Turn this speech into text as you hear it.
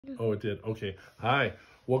Oh, it did. Okay. Hi.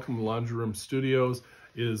 Welcome to Laundry Room Studios.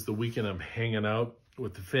 It is the weekend I'm hanging out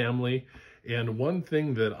with the family. And one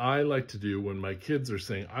thing that I like to do when my kids are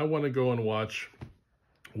saying, I want to go and watch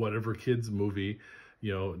whatever kids movie,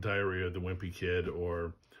 Diary of the Wimpy Kid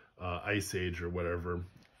or Ice Age or whatever,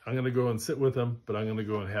 I'm going to go and sit with them, but I'm going to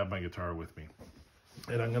go and have my guitar with me.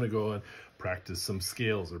 And I'm going to go and practice some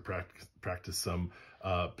scales or practice some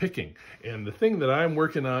picking. And the thing that I'm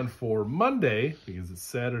working on for Monday, because it's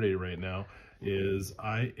Saturday right now, is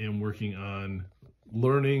I am working on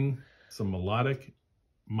learning some melodic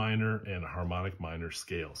minor and harmonic minor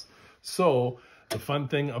scales. So the fun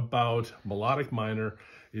thing about melodic minor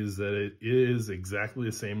is that it is exactly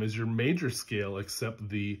the same as your major scale, except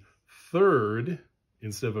the third,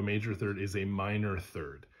 instead of a major third, is a minor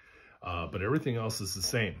third. But everything else is the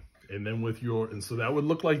same. And then and so that would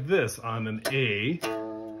look like this on an A.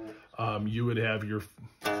 You would have your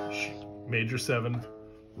major 7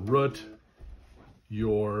 root,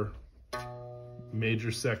 your major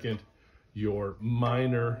 2nd, your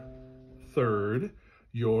minor 3rd,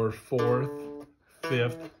 your 4th,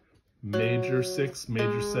 5th, major 6,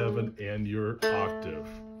 major 7, and your octave.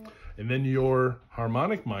 And then your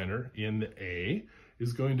harmonic minor in the A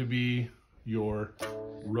is going to be your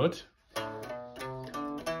root.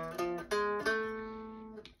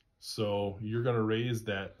 So you're going to raise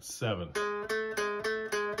that 7.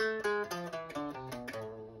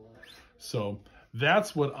 So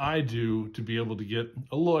that's what I do to be able to get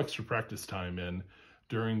a little extra practice time in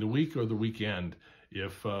during the week or the weekend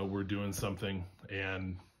if we're doing something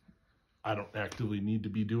and I don't actively need to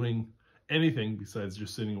be doing anything besides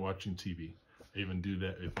just sitting watching TV. I even do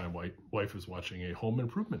that if my wife is watching a home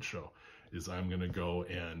improvement show, is I'm going to go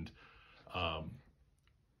and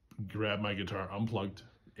grab my guitar unplugged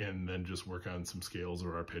and then just work on some scales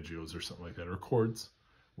or arpeggios or something like that, or chords,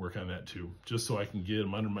 work on that too, just so I can get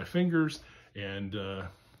them under my fingers and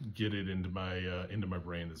get it into my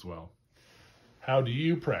brain as well. How do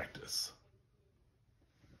you practice?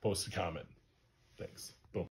 Post a comment. Thanks.